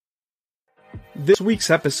This week's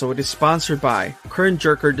episode is sponsored by Current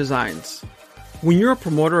Jerker Designs. When you're a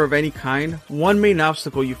promoter of any kind, one main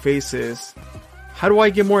obstacle you face is, how do I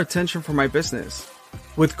get more attention for my business?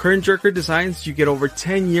 With Current Jerker Designs, you get over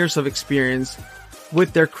 10 years of experience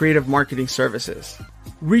with their creative marketing services.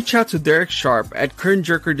 Reach out to Derek Sharp at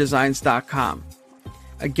currentjerkerdesigns.com.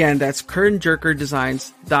 Again, that's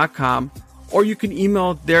currentjerkerdesigns.com, or you can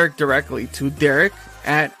email Derek directly to derek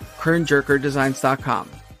at currentjerkerdesigns.com.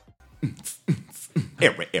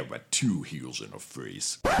 Error, 2 heels in a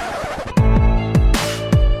face.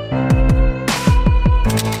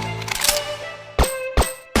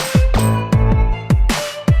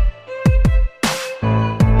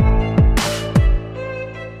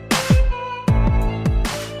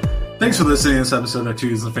 Thanks for listening to this episode of Two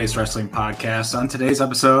Heels in a Face Wrestling Podcast. On today's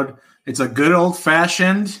episode, it's a good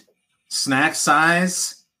old-fashioned snack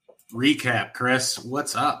size recap. Chris,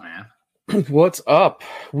 what's up, man? What's up?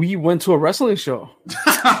 We went to a wrestling show.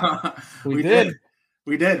 We did.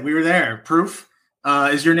 We were there. Proof.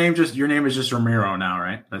 Is your name just Ramiro now,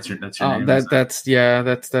 right? That's your name.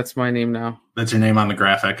 That's my name now. That's your name on the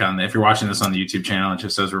graphic if you're watching this on the YouTube channel, it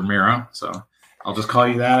just says Ramiro. So I'll just call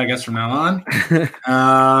you that, I guess, from now on.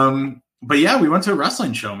 But yeah, we went to a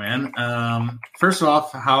wrestling show, man. First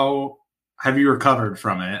off, how have you recovered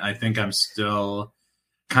from it? I think I'm still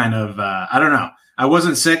kind of I don't know. I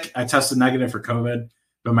wasn't sick. I tested negative for COVID,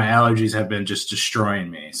 but my allergies have been just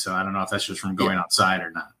destroying me. So I don't know if that's just from going outside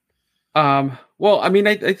or not. Well, I mean,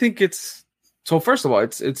 I think it's so. First of all,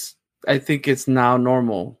 I think it's now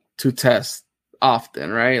normal to test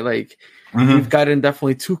often, right? Like we've gotten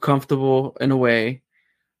definitely too comfortable in a way.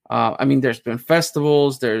 I mean, there's been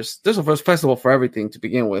festivals. There's a first festival for everything to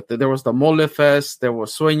begin with. There was the Mole Fest. There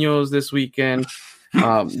was Sueños this weekend.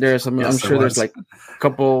 I'm sure there's like a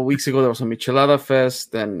couple weeks ago there was a Michelada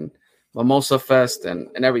Fest and Mimosa Fest and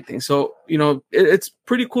everything. So, you know, it's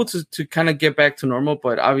pretty cool to kind of get back to normal,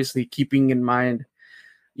 but obviously keeping in mind,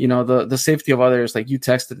 you know, the safety of others. Like you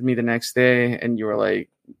texted me the next day and you were like,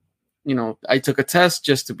 you know, I took a test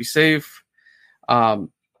just to be safe. And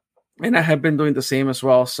I have been doing the same as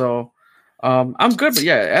well. So I'm good, but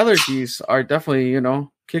yeah, allergies are definitely, you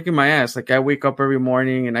know, kicking my ass. Like I wake up every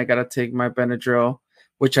morning and I got to take my Benadryl,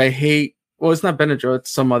 which I hate. Well, it's not Benadryl, it's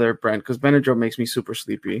some other brand because Benadryl makes me super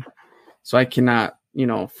sleepy. So I cannot, you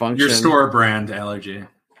know, function. Your store brand allergy.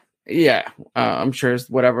 Yeah. I'm sure it's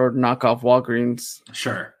whatever knockoff Walgreens.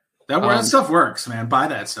 Sure. That stuff works, man. Buy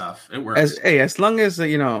that stuff. It works. As long as,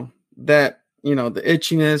 you know, that, you know, the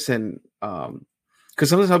itchiness and, because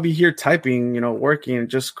sometimes I'll be here typing, you know, working and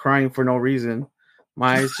just crying for no reason.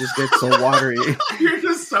 My eyes just get so watery. You're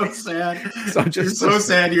just so sad. You're so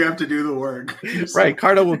sad you have to do the work. Right.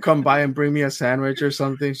 Carla will come by and bring me a sandwich or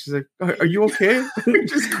something. She's like, are you okay? You're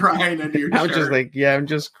just crying into your I'm shirt. just like, yeah, I'm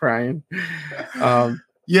just crying.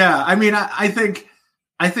 Yeah, I mean, I think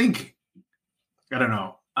I don't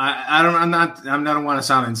know. I don't want to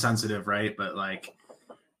sound insensitive, right? But like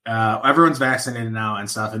everyone's vaccinated now and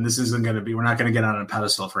stuff, and this isn't going to be, we're not going to get on a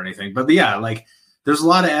pedestal for anything. But yeah, like there's a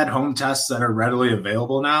lot of at-home tests that are readily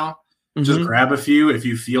available now. Just grab a few. If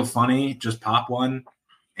you feel funny, just pop one.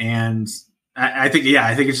 And I think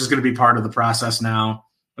it's just going to be part of the process now.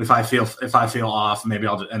 If I feel off, maybe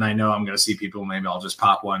and I know I'm going to see people, maybe I'll just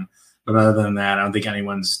pop one. But other than that, I don't think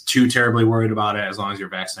anyone's too terribly worried about it as long as you're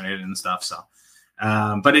vaccinated and stuff. So,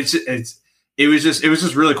 but it was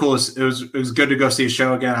just really cool. It was good to go see a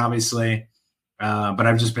show again, obviously. But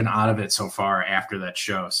I've just been out of it so far after that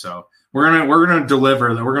show. So we're gonna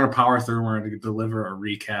deliver that. We're gonna power through. And we're gonna deliver a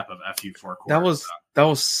recap of FU4 quarters. That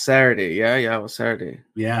was Saturday. Yeah, it was Saturday.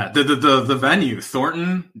 Yeah, the venue,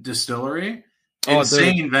 Thornton Distillery,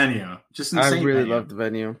 insane venue. Just insane. I really love the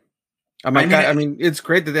venue. I mean, it's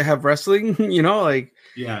great that they have wrestling. You know, like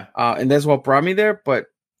yeah. And that's what brought me there. But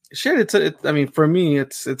shit, I mean, for me,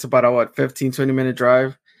 it's about a 15-20 minute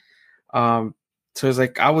drive. So it's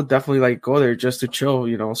like I would definitely like go there just to chill,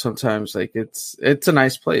 you know. Sometimes like it's a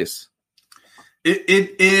nice place.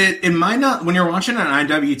 It might not, when you're watching on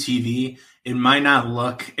IWTV, it might not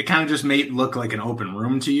look. It kind of just may look like an open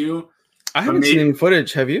room to you. I haven't seen any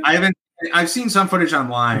footage. Have you? I've seen some footage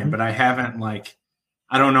online, but I haven't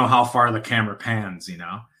I don't know how far the camera pans, you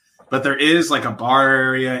know. But there is like a bar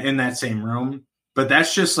area in that same room, but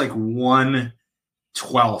that's just like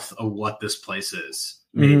 1/12 of what this place is.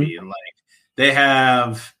 Maybe like. They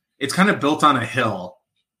have, it's kind of built on a hill,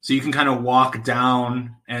 so you can kind of walk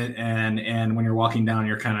down, and when you're walking down,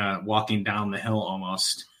 you're kind of walking down the hill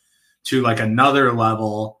almost to like another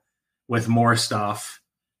level with more stuff.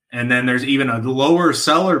 And then there's even a lower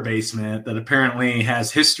cellar basement that apparently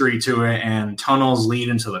has history to it, and tunnels lead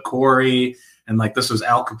into the quarry. and like this was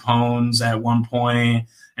Al Capone's at one point,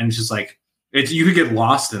 and it's just like you could get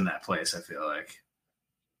lost in that place. I feel like.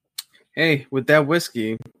 Hey, with that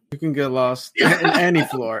whiskey, you can get lost in any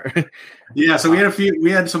floor. Yeah, so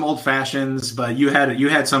we had some old fashions, but you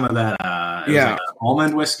had some of that like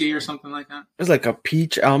almond whiskey or something like that. It was like a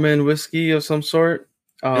peach almond whiskey of some sort.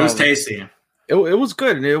 It was tasty. It was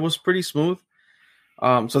good, and it was pretty smooth.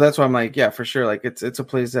 So that's why I'm like, yeah, for sure. Like it's a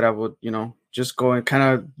place that I would, just go and kind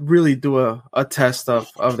of really do a test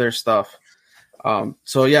of their stuff.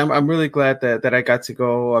 So yeah, I'm really glad that I got to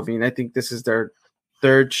go. I mean, I think this is their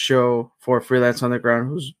third show for Freelance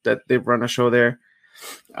Underground, that they've run a show there.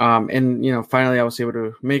 And finally I was able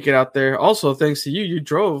to make it out there. Also, thanks to you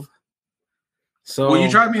drove. So you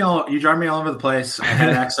drive me all over the place. I had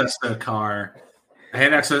access to a car. I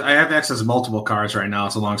have access to multiple cars right now.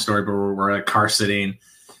 It's a long story, but we're like car sitting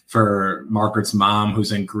for Margaret's mom,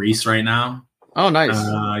 who's in Greece right now. Oh, nice.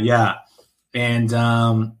 Yeah. And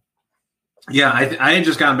I had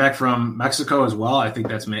just gotten back from Mexico as well. I think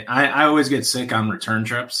that's me. I always get sick on return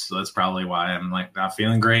trips, so that's probably why I'm like not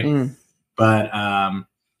feeling great. But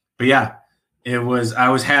yeah, I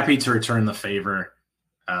was happy to return the favor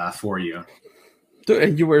for you. Dude,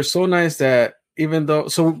 and you were so nice that even though,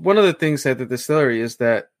 so one of the things at the distillery is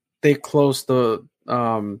that they closed the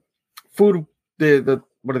food, the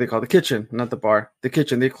what do they call it? The kitchen, not the bar, the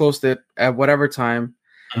kitchen. They closed it at whatever time.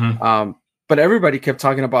 Mm-hmm. But everybody kept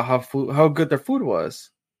talking about how good their food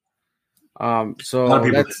was.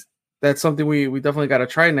 So that's something we definitely got to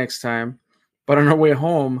try next time. But on our way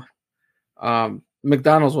home,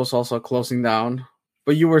 McDonald's was also closing down.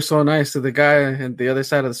 But you were so nice to the guy on the other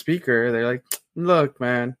side of the speaker. They're like, "Look,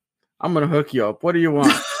 man, I'm gonna hook you up. What do you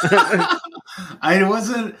want?" I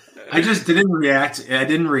just didn't react. I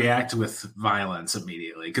didn't react with violence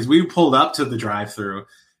immediately because we pulled up to the drive-thru.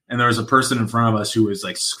 And there was a person in front of us who was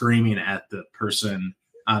like screaming at the person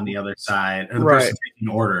on the other side, or the person taking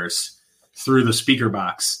orders through the speaker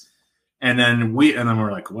box. And then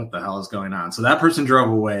we're like, what the hell is going on? So that person drove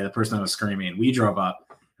away, the person that was screaming. We drove up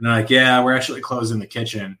and they're like, yeah, we're actually closing the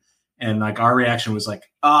kitchen. And like our reaction was like,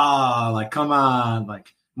 like, come on,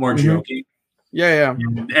 like more joking. Yeah.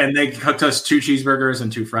 And they cooked us 2 cheeseburgers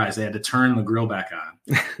and 2 fries. They had to turn the grill back on.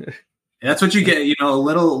 That's what you get, a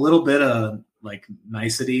little bit of like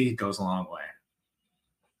nicety goes a long way.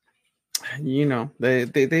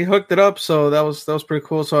 They hooked it up, so that was pretty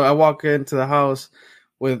cool. So I walk into the house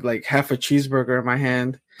with like half a cheeseburger in my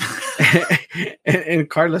hand, and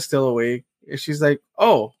Carla's still awake, and she's like,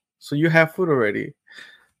 "Oh, so you have food already?"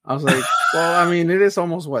 I was like, "Well, I mean, it is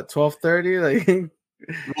almost 12:30." Like,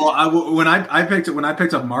 well, when I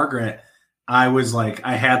picked up Margaret, I was like,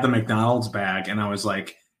 I had the McDonald's bag, and I was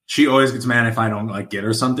like, she always gets mad if I don't like get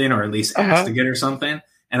her something, or at least ask to get her something.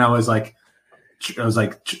 And I was like,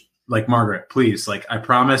 Margaret, please, like, I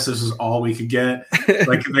promise this is all we could get.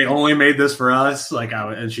 Like, they only made this for us. Like,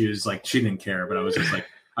 and she was like, she didn't care, but I was just like,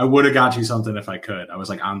 I would have got you something if I could. I was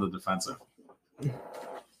like on the defensive.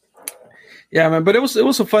 Yeah, man, but it was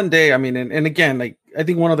a fun day. I mean, and again, like, I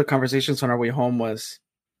think one of the conversations on our way home was,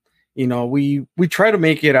 we try to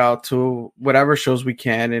make it out to whatever shows we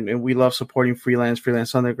can, and we love supporting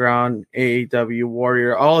Freelance Underground, AAW,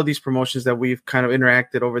 Warrior, all of these promotions that we've kind of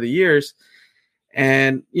interacted over the years.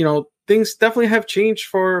 And, things definitely have changed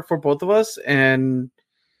for both of us. And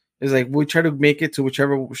it's like, we try to make it to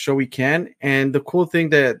whichever show we can. And the cool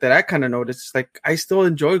thing that I kind of noticed is like, I still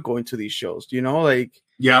enjoy going to these shows, like,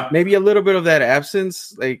 yeah, maybe a little bit of that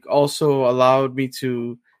absence, like, also allowed me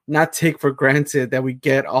to not take for granted that we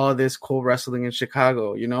get all this cool wrestling in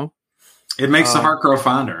Chicago, It makes the heart grow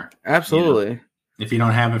fonder. Absolutely. If you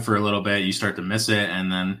don't have it for a little bit, you start to miss it.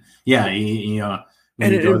 And then, and you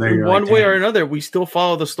go there, in one way or another, we still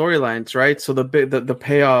follow the storylines, right? So the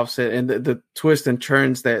payoffs and the twists and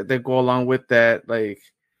turns that go along with that, like,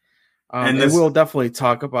 and we'll definitely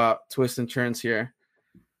talk about twists and turns here.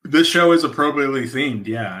 This show is appropriately themed.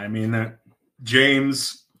 Yeah. I mean,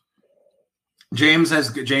 James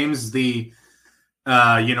the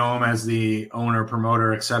him as the owner,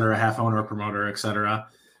 promoter, et cetera, half owner, promoter, et cetera.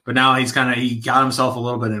 But now he got himself a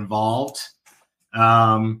little bit involved.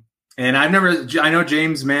 And I know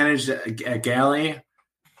James managed at Galley.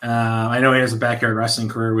 I know he has a backyard wrestling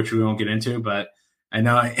career, which we won't get into, but I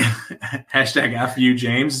know hashtag FU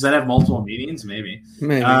James. Does that have multiple meanings? Maybe.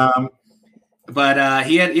 But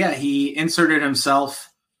he inserted himself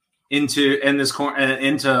into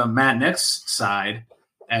Matt Nick's side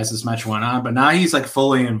as this match went on, but now he's like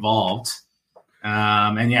fully involved.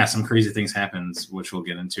 And yeah, some crazy things happens, which we'll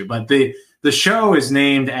get into. But the show is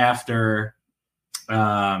named after,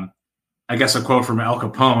 I I guess a quote from Al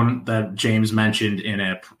Capone that James mentioned in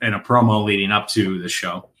a promo leading up to the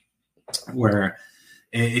show, where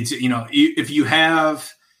it's, you know, if you have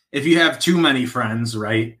too many friends,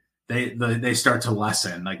 right, they start to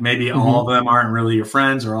lessen. Like maybe all of them aren't really your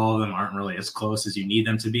friends, or all of them aren't really as close as you need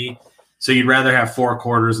them to be. So you'd rather have 4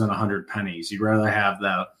 quarters than 100 pennies. You'd rather have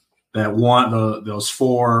those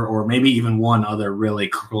 4, or maybe even one other really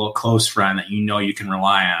close friend that you know you can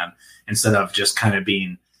rely on, instead of just kind of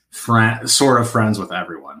being sort of friends with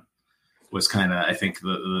everyone. Was kind of, I think,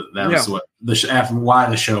 was what why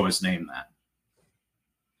the show was named that.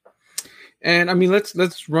 And I mean,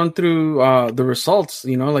 let's run through the results,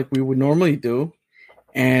 you know, like we would normally do,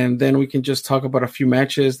 and then we can just talk about a few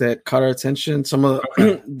matches that caught our attention. Some of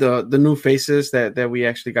the new faces that we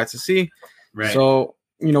actually got to see. Right. So,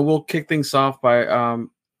 you know, we'll kick things off by,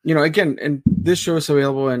 you know, again, and this show is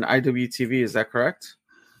available in IWTV. Is that correct?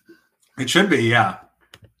 It should be, yeah.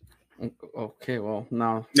 Okay, well,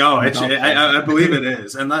 no, I believe it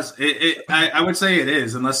is, unless I would say it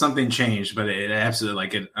is, unless something changed, but it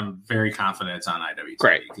absolutely, I'm very confident it's on IWTV.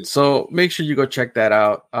 Great. So make sure you go check that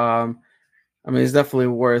out. I mean, it's definitely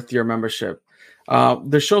worth your membership.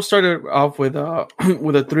 The show started off with a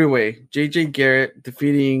 3-way: JJ Garrett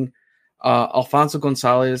defeating Alfonso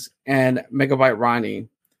Gonzalez and Megabyte Ronnie,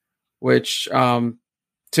 which to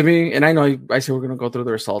me, and I know I said we're going to go through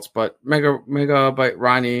the results, but Megabyte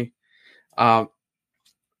Ronnie,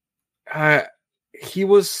 he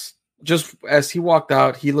was, just as he walked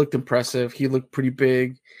out, he looked impressive. He looked pretty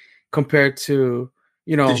big compared to,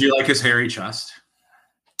 you know. Did you like his hairy chest?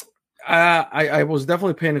 I was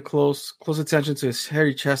definitely paying a close attention to his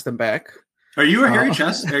hairy chest and back. Are you a hairy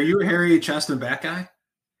chest? Are you a hairy chest and back guy?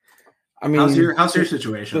 I mean, how's your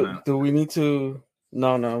situation? Do we need to?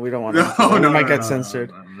 No, we don't want to. We might get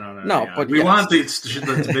censored. No, but we want the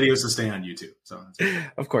videos to stay on YouTube. So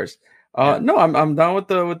of course. No, I'm down with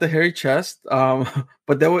the hairy chest. But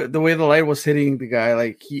the way the light was hitting the guy,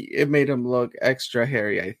 like it made him look extra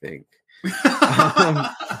hairy, I think.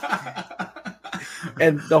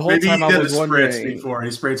 And the whole time I was wondering, before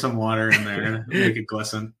he sprayed some water in there to make it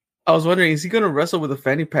glisten. I was wondering, is he going to wrestle with a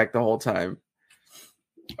fanny pack the whole time?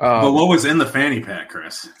 But what was in the fanny pack,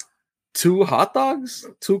 Chris? 2 hot dogs,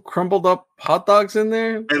 2 crumbled up hot dogs in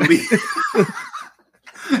there. At least.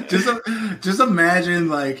 just imagine,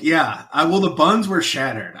 like, the buns were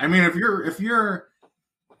shattered. I mean, if you're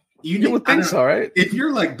you would think so, right? If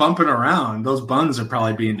you're like bumping around, those buns are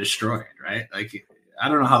probably being destroyed, right? Like, I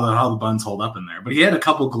don't know how the buns hold up in there, but he had a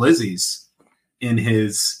couple glizzies in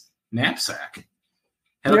his knapsack.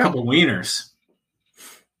 Had a couple wieners.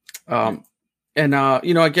 And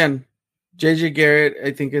you know, again, JJ Garrett,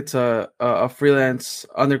 I think it's a freelance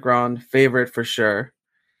underground favorite for sure.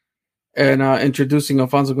 And introducing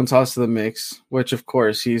Alfonso Gonzalez to the mix, which of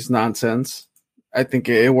course he's nonsense. I think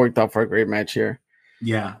it worked out for a great match here.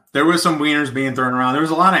 Yeah, there was some wieners being thrown around. There was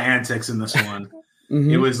a lot of antics in this one.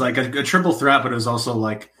 It was like a triple threat, but it was also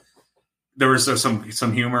like there was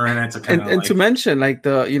some humor in it. To mention, like,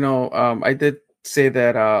 the, you know, I did say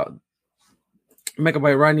that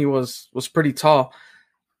Megabyte Ronnie was pretty tall.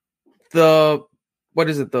 The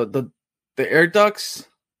air ducts,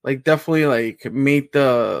 like, definitely like made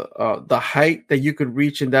the height that you could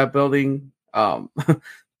reach in that building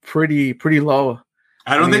pretty low.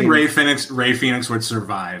 I don't think Ray Phoenix would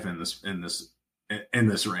survive in this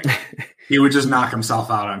ring. He would just knock himself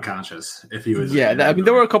out unconscious if he was. Yeah, I mean,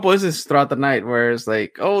 there were a couple instances throughout the night where it's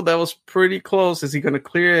like, oh, that was pretty close. Is he going to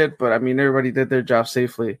clear it? But I mean, everybody did their job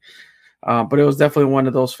safely. But it was definitely one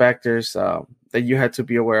of those factors that you had to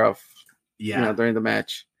be aware of. Yeah, you know, during the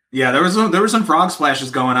match. Yeah, there were some frog splashes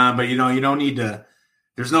going on, but you don't need to.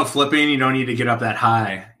 There's no flipping. You don't need to get up that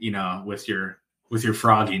high, you know, with your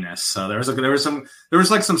frogginess. So there was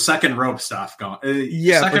some second rope stuff going.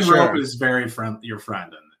 Second rope is very your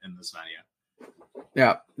friend in this venue.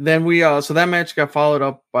 Yeah. Then so that match got followed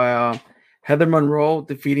up by Heather Monroe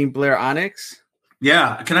defeating Blair Onyx.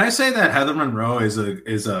 Yeah, can I say that Heather Monroe is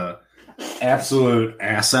a absolute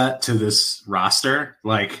asset to this roster?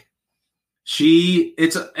 Like,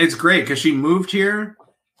 it's great because she moved here.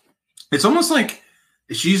 It's almost like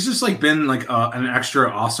she's just like been like an extra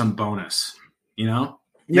awesome bonus. You know,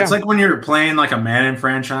 It's like when you're playing like a Madden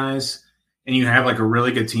franchise and you have like a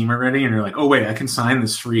really good team already, and you're like, oh wait, I can sign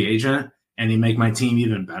this free agent and they make my team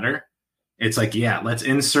even better. It's like, yeah, let's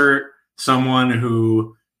insert someone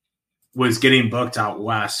who was getting booked out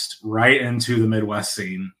west right into the Midwest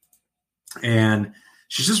scene, and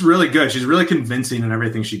she's just really good. She's really convincing in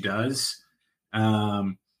everything she does.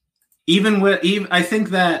 I think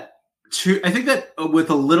that with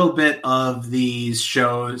a little bit of these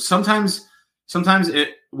shows, sometimes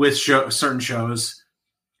with certain shows,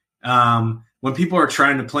 when people are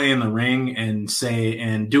trying to play in the ring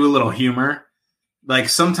and do a little humor, like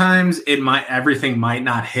sometimes everything might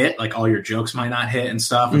not hit, like all your jokes might not hit and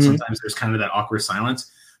stuff. And sometimes there's kind of that awkward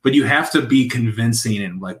silence, but you have to be convincing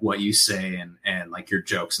in like what you say and like your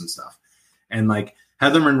jokes and stuff. And like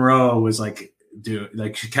Heather Monroe was like,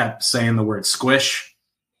 she kept saying the word squish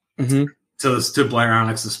to Blair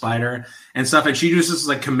Onyx the Spider and stuff. And she was just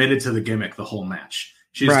like committed to the gimmick the whole match.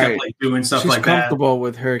 She just kept like doing stuff like that. She's comfortable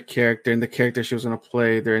with her character and the character she was going to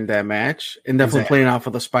play during that match, and definitely playing off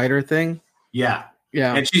of the spider thing. Yeah.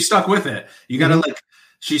 And she stuck with it. You got to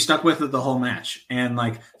she stuck with it the whole match. And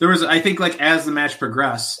like, there was, I think like as the match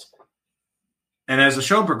progressed and as the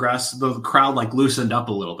show progressed, the crowd like loosened up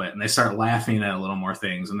a little bit and they start laughing at a little more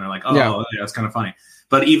things. And they're like, oh, yeah, it's kind of funny.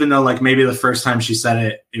 But even though like maybe the first time she said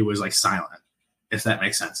it, it was like silent, if that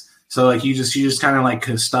makes sense. So like she just kind of like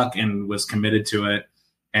stuck and was committed to it.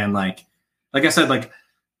 And like I said, like,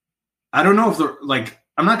 I don't know if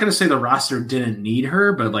I'm not going to say the roster didn't need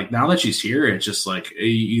her, but like now that she's here, it's just like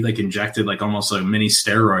you like injected like almost a mini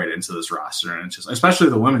steroid into this roster. And it's just, especially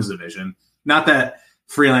the women's division, not that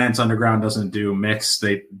Freelance Underground doesn't do mixed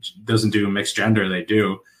gender. They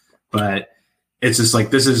do, but it's just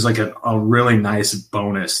like, this is like a really nice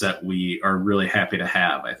bonus that we are really happy to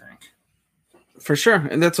have, I think. For sure.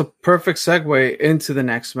 And that's a perfect segue into the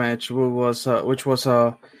next match, which was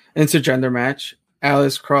a intergender match.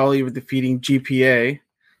 Alice Crawley with defeating GPA.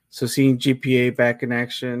 So seeing GPA back in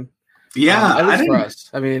action. Yeah. At least for us.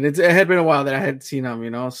 I mean, it had been a while that I hadn't seen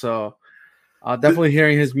him, so definitely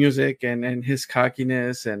hearing his music and his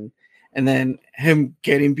cockiness and then him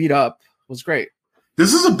getting beat up was great.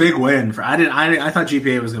 This is a big win for, I thought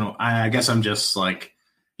GPA was going to, I guess I'm just like,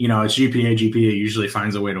 it's GPA. GPA usually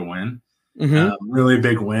finds a way to win. Really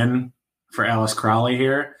big win for Alice Crawley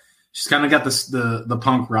here. She's kind of got the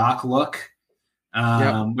punk rock look,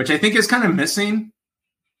 which I think is kind of missing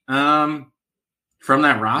from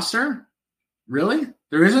that roster. Really,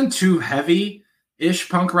 there isn't too heavy-ish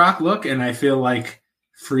punk rock look, and I feel like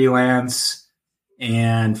Freelance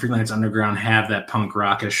and Freelance Underground have that punk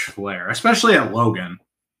rockish flair, especially at Logan.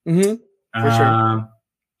 For sure.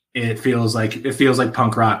 It feels like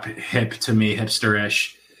punk rock hip to me,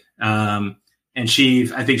 hipsterish. And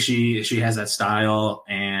I think she has that style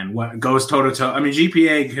and what goes toe to toe. I mean,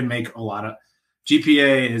 GPA can make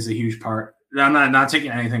GPA is a huge part. I'm not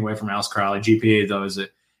taking anything away from Alice Crawley. GPA though is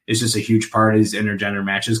just a huge part of these intergender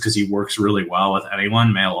matches because he works really well with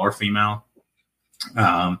anyone, male or female.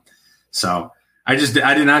 So I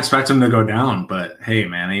did not expect him to go down, but hey,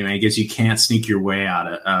 man, I guess you can't sneak your way out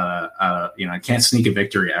of, can't sneak a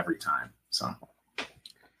victory every time. So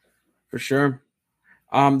for sure.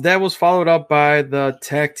 That was followed up by the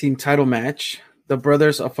tag team title match, the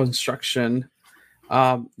Brothers of Construction,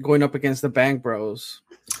 going up against the Bang Bros.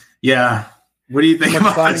 Yeah. What do you think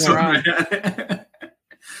about this one, man?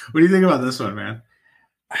 What do you think about this one, man?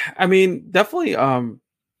 I mean, definitely.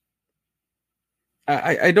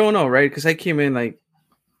 I don't know, right? Because I came in like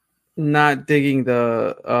not digging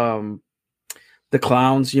the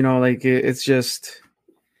clowns. Like it's just.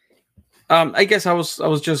 I guess I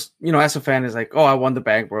was just, as a fan, is like, oh, I want the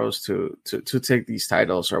Bang Bros to take these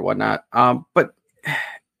titles or whatnot. But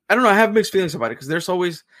I don't know. I have mixed feelings about it because there's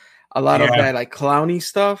always a lot of that like clowny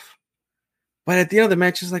stuff. But at the end of the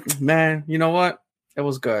match, it's like, man, you know what? It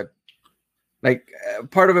was good. Like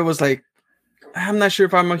part of it was like, I'm not sure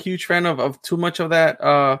if I'm a huge fan of too much of that,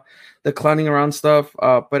 the clowning around stuff.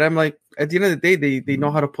 But I'm like, at the end of the day, they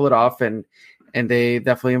know how to pull it off and they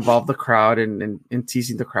definitely involve the crowd and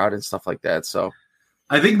teasing the crowd and stuff like that. So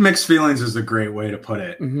I think mixed feelings is a great way to put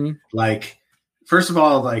it. Like, first of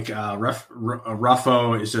all, like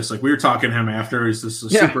Ruffo is just like, we were talking to him after. He's just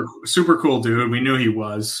a super cool dude. We knew he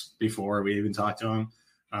was before we even talked to him.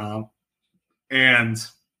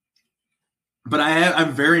 But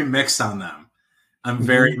I'm very mixed on them. I'm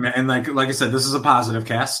very, and like I said, this is a positive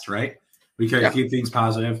cast, right? We can keep things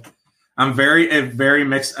positive. I'm very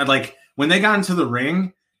mixed. Like, when they got into the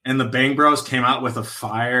ring and the Bang Bros came out with a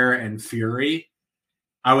fire and fury,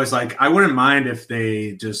 I was like, I wouldn't mind if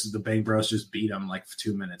the Bang Bros just beat them like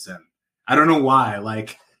 2 minutes in. I don't know why.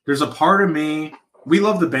 Like, there's a part of me, we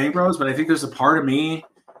love the Bang Bros, but I think there's a part of me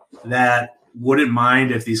that wouldn't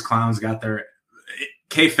mind if these clowns got their,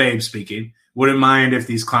 kayfabe speaking, wouldn't mind if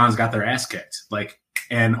these clowns got their ass kicked, like,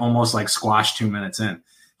 and almost like squashed 2 minutes in.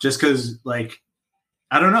 Just because, like,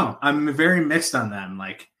 I don't know. I'm very mixed on them.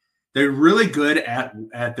 Like, they're really good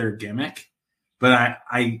at their gimmick, but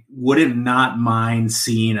I wouldn't not mind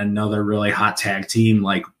seeing another really hot tag team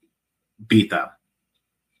like beat them.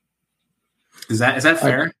 Is that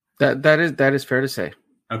fair? That is fair to say.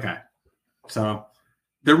 Okay, so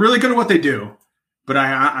they're really good at what they do, but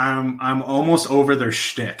I'm almost over their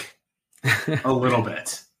shtick a little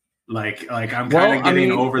bit. Like I'm kind of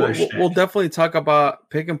getting over their shtick. We'll definitely talk about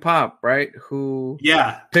Pick and Pop, right? Who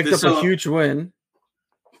picked up a huge win.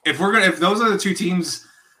 If those are the two teams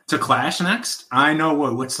to clash next, I know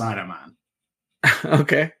which side I'm on.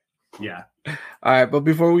 Okay. Yeah. All right, but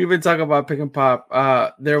before we even talk about Pick and Pop,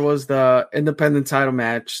 there was the independent title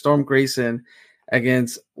match, Storm Grayson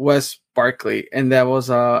against Wes Barkley, and that was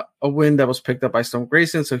a win that was picked up by Storm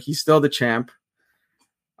Grayson, so he's still the champ.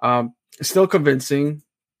 Still convincing.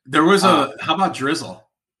 There was how about Drizzle?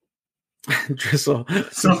 Drizzle.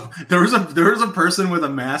 So there was a person with a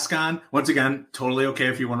mask on. Once again, totally okay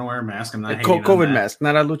if you want to wear a mask. I'm not hating COVID on that. mask,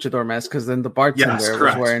 not a luchador mask, because then the bartender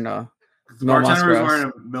was wearing a Mil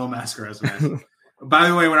Mascaras mask. By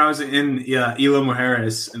the way, when I was in Hilo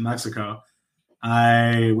Mujeres in Mexico,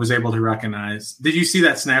 I was able to recognize. Did you see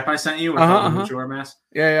that snap I sent you with the luchador mask?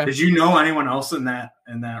 Yeah. Did you know anyone else in that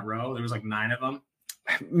row? There was like 9 of them.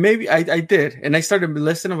 Maybe I did, and I started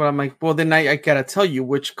listening, but I'm like, well, then I gotta tell you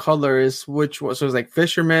which color is which one. So it was like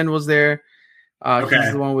Fisherman was there.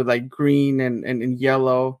 He's the one with like green and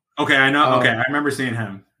yellow. Okay, I know. Okay, I remember seeing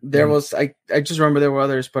him. There was I just remember there were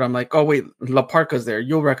others, but I'm like, oh wait, La Parca's there.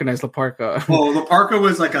 You'll recognize La Parca. Well, La Parca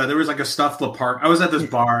was there was like a stuffed La Parca. I was at this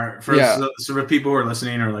bar for people who are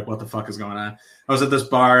listening or like, what the fuck is going on? I was at this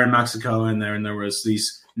bar in Mexico, and there was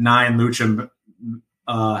these 9 lucha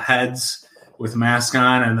heads with mask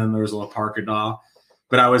on, and then there was a La Parca doll.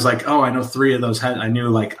 But I was like, oh, I know 3 of those heads. I knew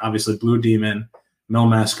like obviously Blue Demon, Mil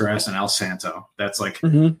Mascaras, and El Santo. That's like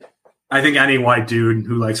I think any white dude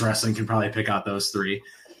who likes wrestling can probably pick out those 3.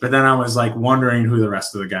 But then I was like wondering who the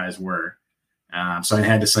rest of the guys were. So I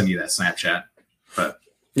had to send you that Snapchat. But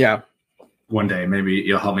yeah, one day maybe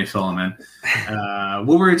you'll help me fill them in.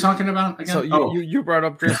 What were we talking about again? So you brought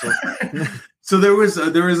up Drizzle. So there was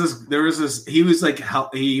this. He was like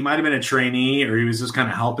he might have been a trainee or he was just kind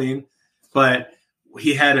of helping, but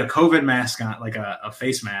he had a COVID mask on, like a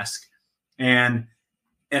face mask. And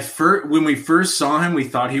at first, when we first saw him, we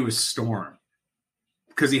thought he was Storm,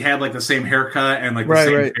 because he had like the same haircut and like the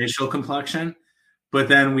same facial complexion. But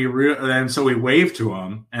then we waved to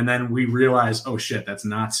him, and then we realized, oh shit, that's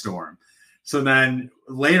not Storm. So then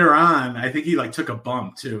later on, I think he like took a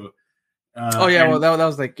bump too. Well, that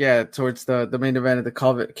was like towards the main event of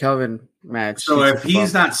the Kelvin match. So if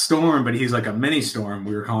he's not Storm, but he's like a mini Storm,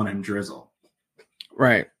 we were calling him Drizzle.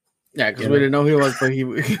 Right. Yeah, because we didn't know who he was, but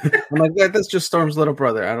I'm like, that's just Storm's little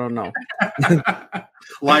brother. I don't know.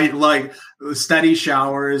 like steady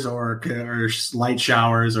showers or light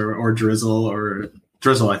showers or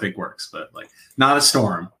drizzle I think works, but like not a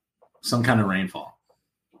storm, some kind of rainfall.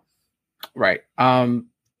 Right.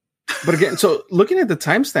 But again, so looking at the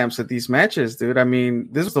timestamps of these matches, dude, I mean,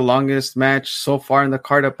 this is the longest match so far in the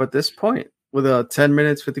card up at this point with 10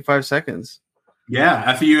 minutes, 55 seconds.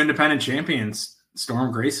 Yeah. FU independent champions,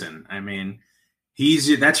 Storm Grayson. I mean,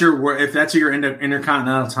 if that's your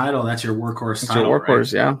intercontinental title, that's your workhorse title. Your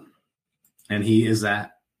workhorse, right? Yeah. And he is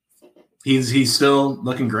that. He's still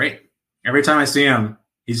looking great. Every time I see him,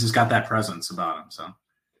 he's just got that presence about him. So,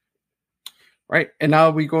 right. And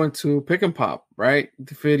now we go into Pick and Pop, right?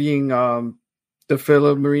 Defeating the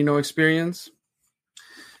Philip Marino Experience.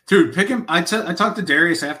 Dude, I talked to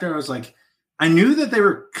Darius after. I was like, I knew that they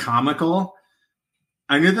were comical.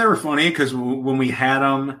 I knew they were funny because when we had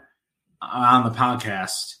them on the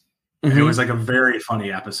podcast, it was like a very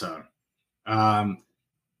funny episode.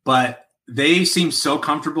 But they seem so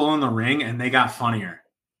comfortable in the ring, and they got funnier.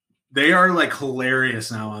 They are like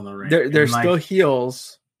hilarious now on the ring. They're still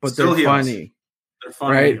heels, but they're funny. They're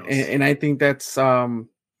funny, right? And I think that's when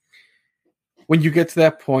you get to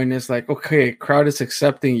that point, it's like, okay, crowd is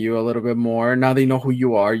accepting you a little bit more. Now they know who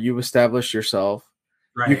you are. You've established yourself.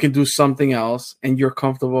 Right. You can do something else, and you're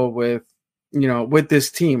comfortable with, with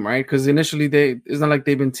this team, right? Because initially it's not like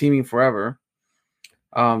they've been teaming forever.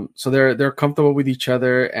 So they're comfortable with each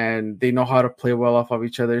other, and they know how to play well off of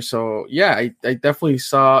each other. So yeah, I definitely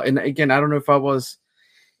saw, and again, I don't know if I was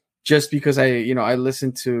just because I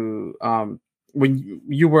listened to when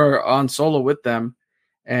you were on solo with them,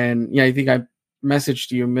 and I think I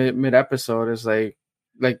messaged you mid episode. It's like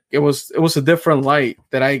it was a different light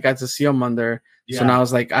that I got to see them under. Yeah. So now I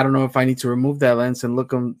was like, I don't know if I need to remove that lens and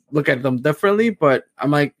look at them differently, but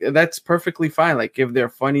I'm like, that's perfectly fine. Like if they're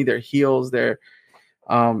funny, they're heels, they're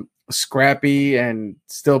scrappy and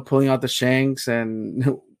still pulling out the shanks, and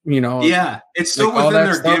it's still like within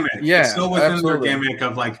their stuff. Gimmick. Yeah, it's still within their gimmick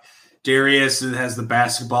of like Darius has the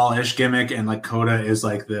basketball-ish gimmick, and like Coda is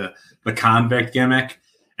like the convict gimmick,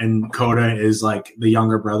 and Kota is like the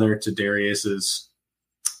younger brother to Darius's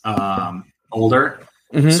older.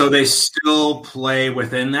 Mm-hmm. So they still play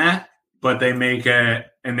within that, but they make it,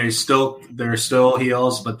 and they're still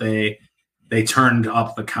heels, but they turned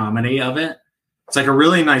up the comedy of it. It's like a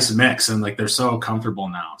really nice mix, and like they're so comfortable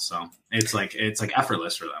now. So it's like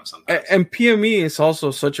effortless for them sometimes. And PME is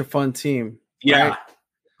also such a fun team. Yeah. Right?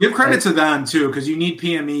 Give credit to them too, because you need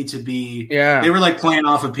PME to be. Yeah. They were like playing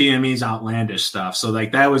off of PME's outlandish stuff, so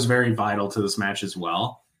like that was very vital to this match as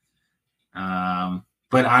well.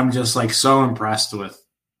 But I'm just like so impressed with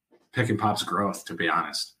Pick and Pop's growth, to be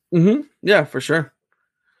honest. Mm-hmm. Yeah, for sure.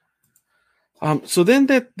 So then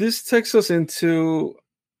this takes us into,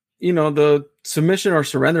 the submission or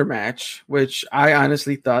surrender match, which I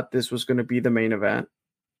honestly thought this was going to be the main event,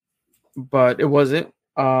 but it wasn't.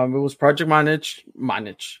 It was Project Manage.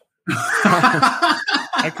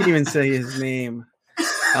 I couldn't even say his name.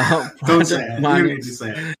 Don't say it. You need to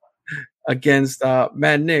say it. Against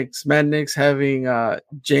Mad Nix. Mad Nix having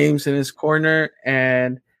James in his corner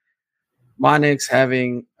and Monix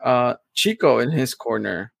having Chico in his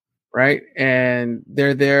corner, right? And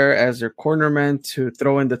they're there as their cornermen to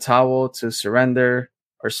throw in the towel to surrender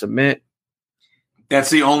or submit.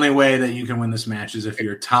 That's the only way that you can win this match is if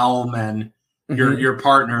your towel men, your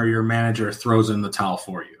partner, your manager throws in the towel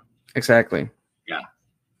for you. Exactly. Yeah.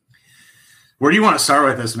 Where do you want to start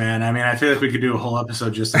with this, man? I mean, I feel like we could do a whole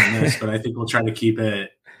episode just on this, but I think we'll try to keep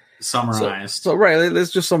it summarized. So right,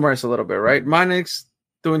 let's just summarize a little bit, right? Monix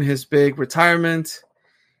doing his big retirement.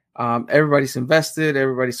 Everybody's invested.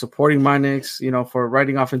 Everybody's supporting Monix, for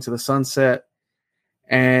riding off into the sunset.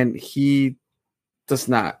 And he does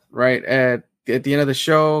not, right? At the end of the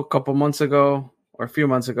show, a couple months ago or a few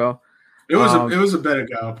months ago. It was a bit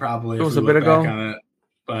ago, probably. It was a bit ago.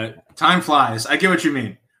 But time flies. I get what you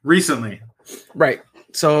mean. Recently. Right.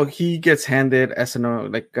 So he gets handed as a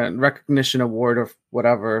recognition award of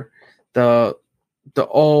whatever, the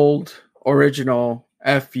old original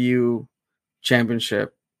FU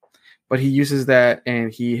championship. But he uses that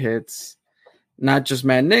and he hits not just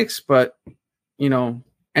Mad Nix, but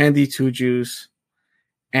Andy Two Juice.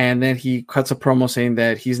 And then he cuts a promo saying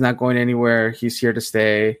that he's not going anywhere, he's here to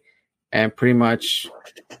stay, and pretty much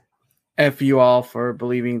F you all for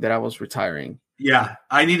believing that I was retiring. Yeah,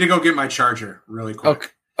 I need to go get my charger really quick. Okay.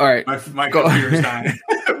 All right. My computer's dying.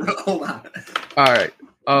 Hold on. All right.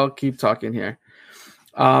 I'll keep talking here.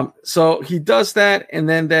 So he does that, and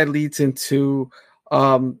then that leads into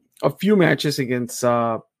a few matches against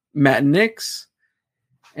Matt Nix,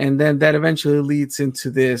 and then that eventually leads into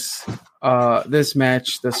this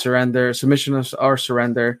match, the submission of our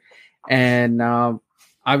surrender, and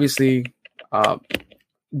obviously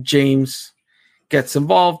James gets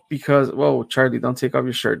involved because, whoa, Charlie, don't take off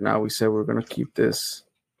your shirt now. We said we're going to keep this.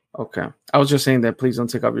 Okay. I was just saying that please don't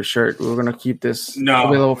take off your shirt. We're going to keep this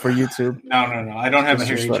available for YouTube. No. I don't have a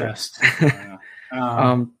hairy chest.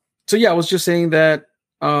 So, yeah, I was just saying that,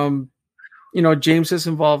 James is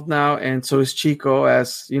involved now, and so is Chico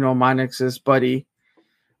as, Monix's buddy.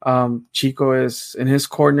 Chico is in his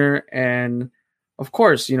corner, and, of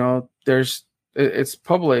course, it's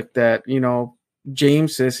public that,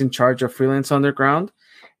 James is in charge of Freelance Underground,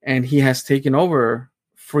 and he has taken over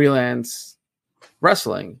Freelance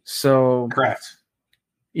Wrestling. So, correct.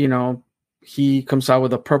 He comes out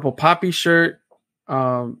with a purple poppy shirt,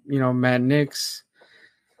 Mad Nix.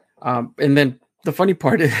 And then the funny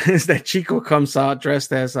part is that Chico comes out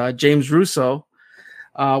dressed as James Russo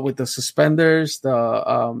with the suspenders,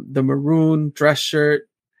 the maroon dress shirt,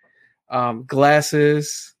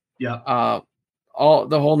 glasses. Yeah. All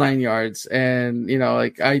the whole 9 yards. And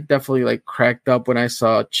I definitely cracked up when I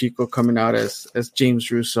saw Chico coming out as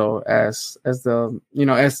James Russo as the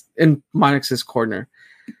as in Monix's corner.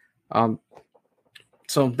 So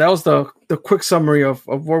that was the quick summary of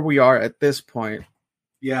where we are at this point.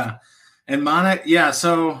 Yeah. And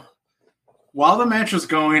so while the match was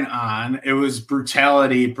going on, it was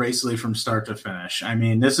brutality basically from start to finish. I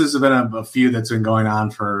mean, this has been a feud that's been going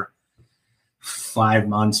on for 5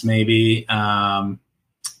 months, maybe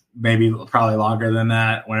probably longer than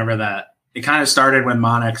that. Whenever that it kind of started when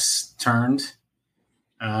Monix turned,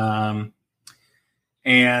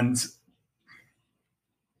 and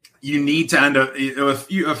you need to end up. I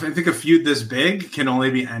think a feud this big can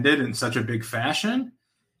only be ended in such a big fashion,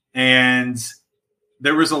 and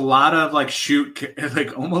there was a lot of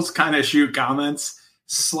almost kind of shoot comments,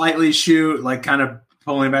 slightly shoot, kind of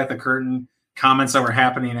pulling back the curtain. Comments that were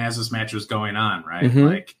happening as this match was going on, right?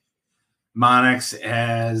 Mm-hmm.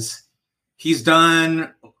 Monix he's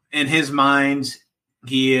done in his mind,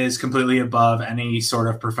 he is completely above any sort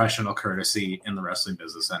of professional courtesy in the wrestling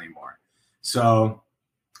business anymore. So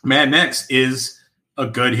Matt Nix is a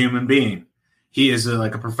good human being. He is a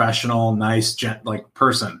professional, nice,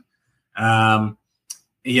 person.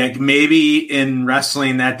 Maybe in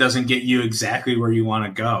wrestling that doesn't get you exactly where you want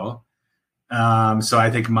to go. So I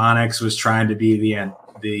think Monix was trying to be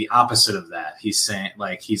the opposite of that. He's saying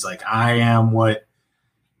I am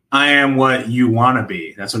what you want to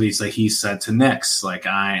be. That's what he said to Nix.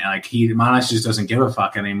 Monix just doesn't give a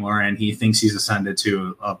fuck anymore, and he thinks he's ascended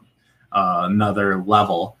to another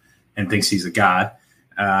level and thinks he's a god.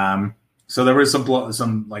 So there was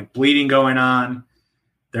some bleeding going on.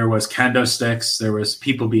 There was kendo sticks. There was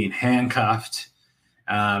people being handcuffed,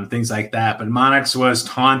 things like that. But Monix was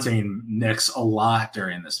taunting Nix a lot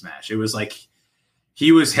during this match. It was like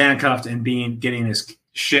he was handcuffed and getting his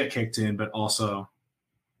shit kicked in, but also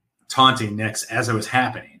taunting Nix as it was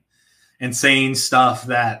happening and saying stuff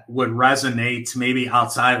that would resonate maybe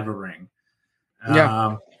outside of a ring.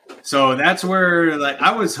 Yeah. So that's where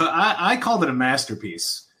I called it a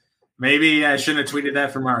masterpiece. Maybe I shouldn't have tweeted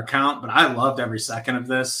that from our account, but I loved every second of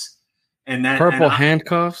this. And that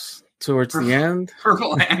handcuffs towards the end.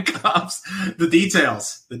 Purple handcuffs. The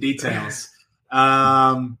details.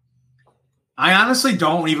 I honestly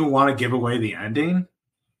don't even want to give away the ending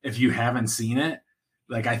if you haven't seen it.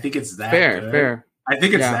 I think it's that good. Fair. I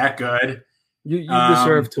think it's that good. You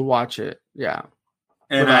deserve to watch it. Yeah.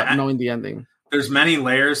 And without knowing the ending. There's many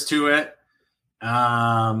layers to it.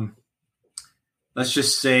 Let's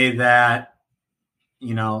just say that,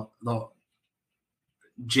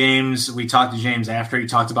 James, we talked to James after he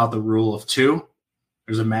talked about the rule of two.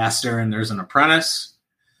 There's a master and there's an apprentice.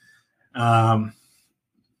 I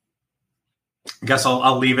guess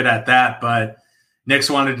I'll leave it at that, but Nix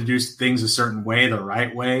wanted to do things a certain way, the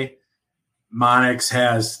right way. Monix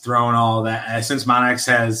has thrown all that. Since Monix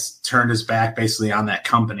has turned his back basically on that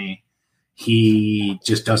company, he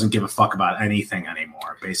just doesn't give a fuck about anything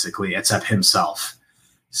anymore, basically, except himself.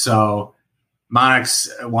 So Monix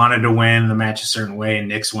wanted to win the match a certain way, and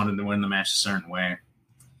Nix wanted to win the match a certain way.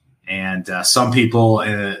 And some people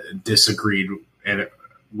disagreed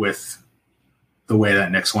with the way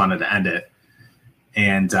that Nix wanted to end it.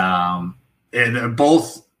 And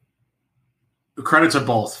both credit to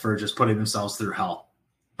both for just putting themselves through hell.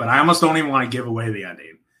 But I almost don't even want to give away the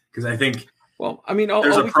ending because I think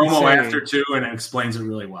there's a promo after too, and it explains it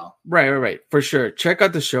really well. Right. For sure. Check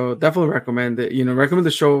out the show. Definitely recommend it. Recommend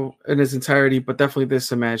the show in its entirety, but definitely this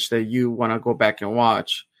is a match that you want to go back and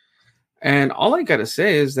watch. And all I got to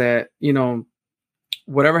say is that,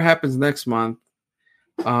 whatever happens next month,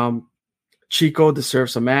 Chico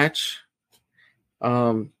deserves a match.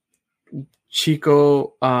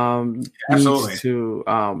 Chico needs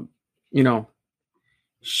to,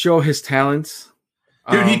 show his talents.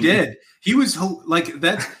 Dude, he did. He was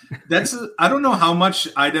that's. I don't know how much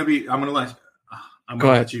IW. I'm gonna let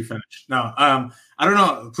you finish. No, I don't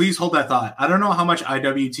know. Please hold that thought. I don't know how much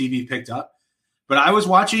IWTV picked up, but I was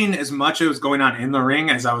watching as much as was going on in the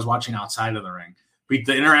ring as I was watching outside of the ring.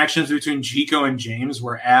 The interactions between Chico and James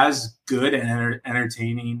were as good and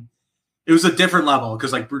entertaining. It was a different level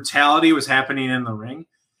because brutality was happening in the ring,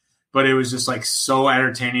 but it was just so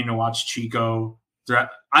entertaining to watch Chico.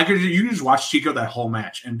 You just watch Chico that whole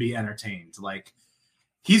match and be entertained.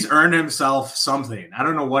 He's earned himself something. I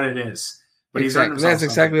don't know what it is, but he's earned himself. That's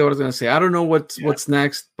exactly what I was going to say. I don't know what's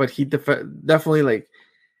next, but he definitely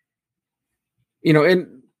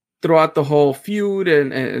and throughout the whole feud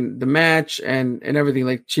and the match and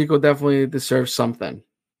everything, Chico definitely deserves something.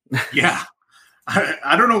 Yeah.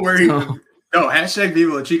 I don't know where he. No, hashtag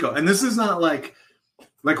Viva La Chico. And this is not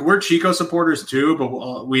we're Chico supporters too, but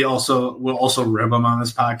we'll also rib him on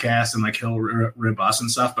this podcast and he'll rib us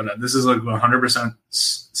and stuff. But this is 100%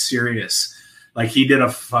 serious. He did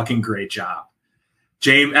a fucking great job.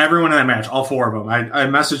 James, everyone in that match, all four of them. I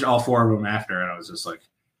messaged all four of them after, and I was just like,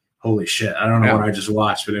 holy shit. I don't know what I just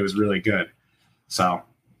watched, but it was really good. So.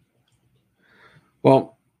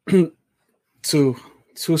 Well, to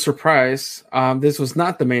surprise, this was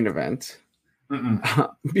not the main event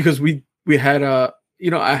because we had a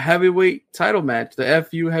heavyweight title match, the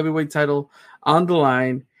FU heavyweight title on the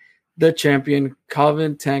line, the champion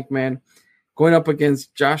Calvin Tankman going up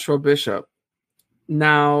against Joshua Bishop.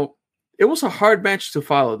 Now, it was a hard match to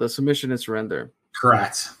follow, the submission and surrender.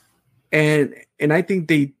 Correct. And I think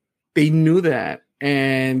they knew that,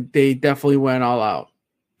 and they definitely went all out.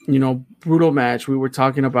 Brutal match we were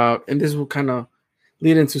talking about, and this will kind of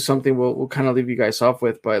lead into something we'll kind of leave you guys off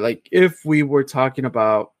with. But if we were talking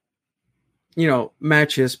about,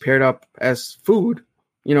 matches paired up as food,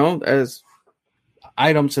 as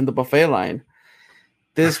items in the buffet line,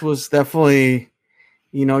 this was definitely,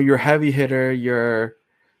 your heavy hitter, your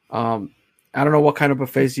I don't know what kind of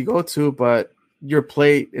buffets you go to, but your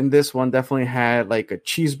plate in this one definitely had like a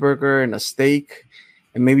cheeseburger and a steak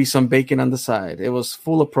and maybe some bacon on the side. It was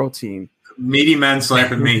full of protein. Meaty men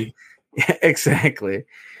slapping meat. Yeah, exactly.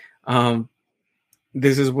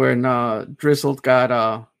 This is when Drizzled got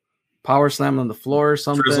a power slam on the floor or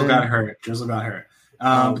something. Drizzle got hurt.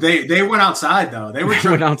 They went outside though. They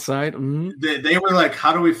went outside. Mm-hmm. They were like,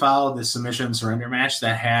 how do we follow this submission surrender match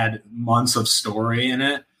that had months of story in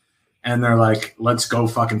it? And they're like, let's go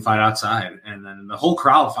fucking fight outside. And then the whole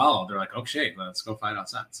crowd followed. They're like, okay, let's go fight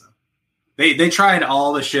outside. So they tried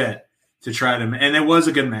all the shit to try to, and it was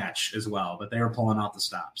a good match as well, but they were pulling out the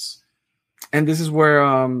stops. And this is where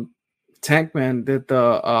Tankman did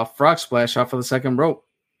the frog splash off of the second rope.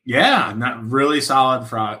 Yeah, not really solid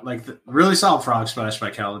frog, really solid frog splash by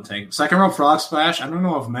Calvin Tank. Second rope frog splash. I don't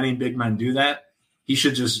know if many big men do that. He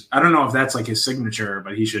should just, I don't know if that's like his signature,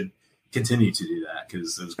 but he should continue to do that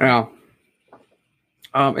because it was great. Yeah.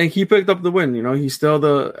 And he picked up the win. You know, he's still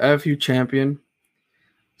the FU champion.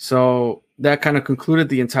 So that kind of concluded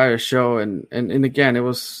the entire show. And again, it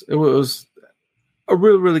was a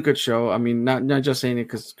really, really good show. I mean, not just saying it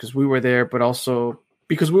because we were there, but also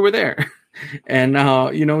because we were there. And,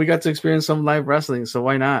 we got to experience some live wrestling. So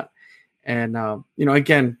why not? And,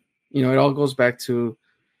 again, it all goes back to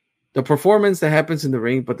the performance that happens in the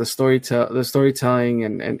ring, but the storytelling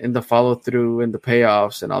and the follow through and the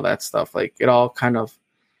payoffs and all that stuff. Like it all kind of,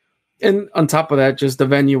 and on top of that, just the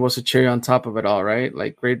venue was a cherry on top of it all, right?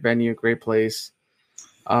 Like great venue, great place.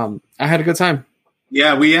 I had a good time.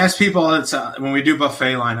 Yeah, we ask people all the time when we do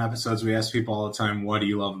buffet line episodes. We ask people all the time, "What do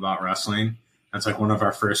you love about wrestling?" That's like one of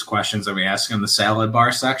our first questions that we ask in the salad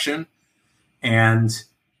bar section. And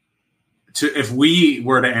if we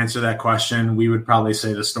were to answer that question, we would probably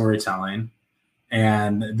say the storytelling.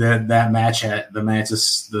 And that match,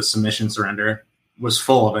 the submission surrender, was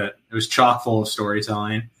full of it. It was chock full of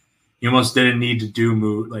storytelling. You almost didn't need to do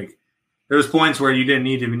move. Like there was points where you didn't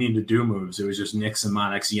even need to do moves. It was just Nix and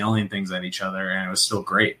Monex yelling things at each other, and it was still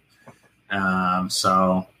great.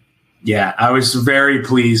 So yeah, I was very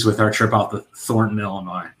pleased with our trip out to Thornton,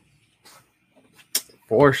 Illinois.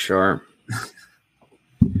 For sure.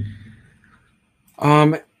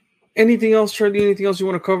 Anything else, Charlie? Anything else you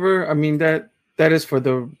want to cover? I mean, that is for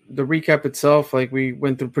the recap itself. Like we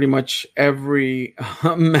went through pretty much every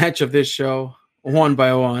match of this show one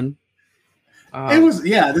by one. It was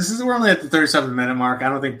we're only at the 37-minute mark. I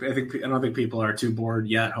don't think people are too bored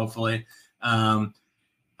yet. Hopefully,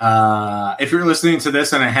 if you're listening to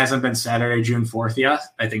this and it hasn't been Saturday, June 4th yet,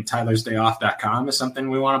 I think TylersDayOff.com is something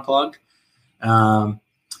we want to plug.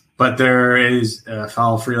 But there is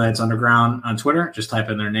follow Freelance Underground on Twitter. Just type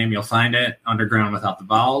in their name, you'll find it. Underground without the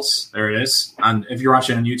vowels. There it is. If you're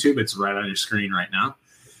watching on YouTube, it's right on your screen right now.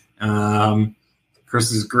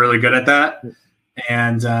 Chris is really good at that,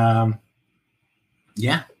 and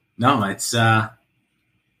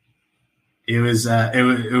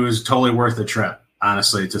it was totally worth the trip,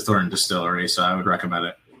 honestly, to Thornton Distillery. So I would recommend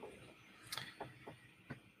it.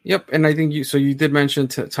 Yep, and I think you did mention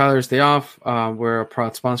Tyler's Day Off. We're a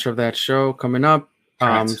proud sponsor of that show coming up.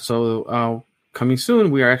 So coming soon,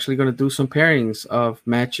 we are actually going to do some pairings of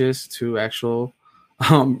matches to actual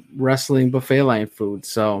wrestling buffet line food.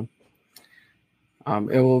 So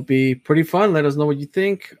it will be pretty fun. Let us know what you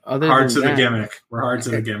think. The gimmick. We're hard to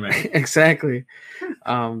the gimmick. Exactly.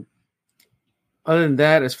 Other than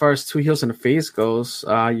that, as far as Two Heels and a Face goes,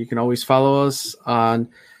 you can always follow us on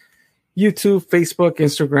YouTube, Facebook,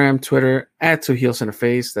 Instagram, Twitter at Two Heels and a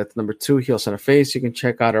Face. That's number 2 Heels and a Face. You can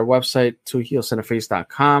check out our website,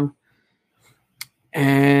 twoheelsandaface.com.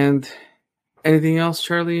 And anything else,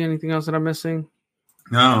 Charlie? Anything else that I'm missing?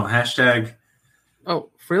 No. Hashtag. Oh,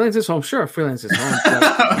 Freelance is home. Sure, Freelance is home.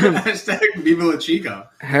 Hashtag Viva La Chico.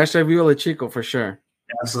 Hashtag Viva La Chico for sure.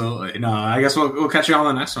 Absolutely. No, I guess we'll catch you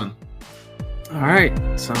on the next one. All right.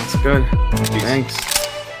 Sounds good. Peace. Thanks.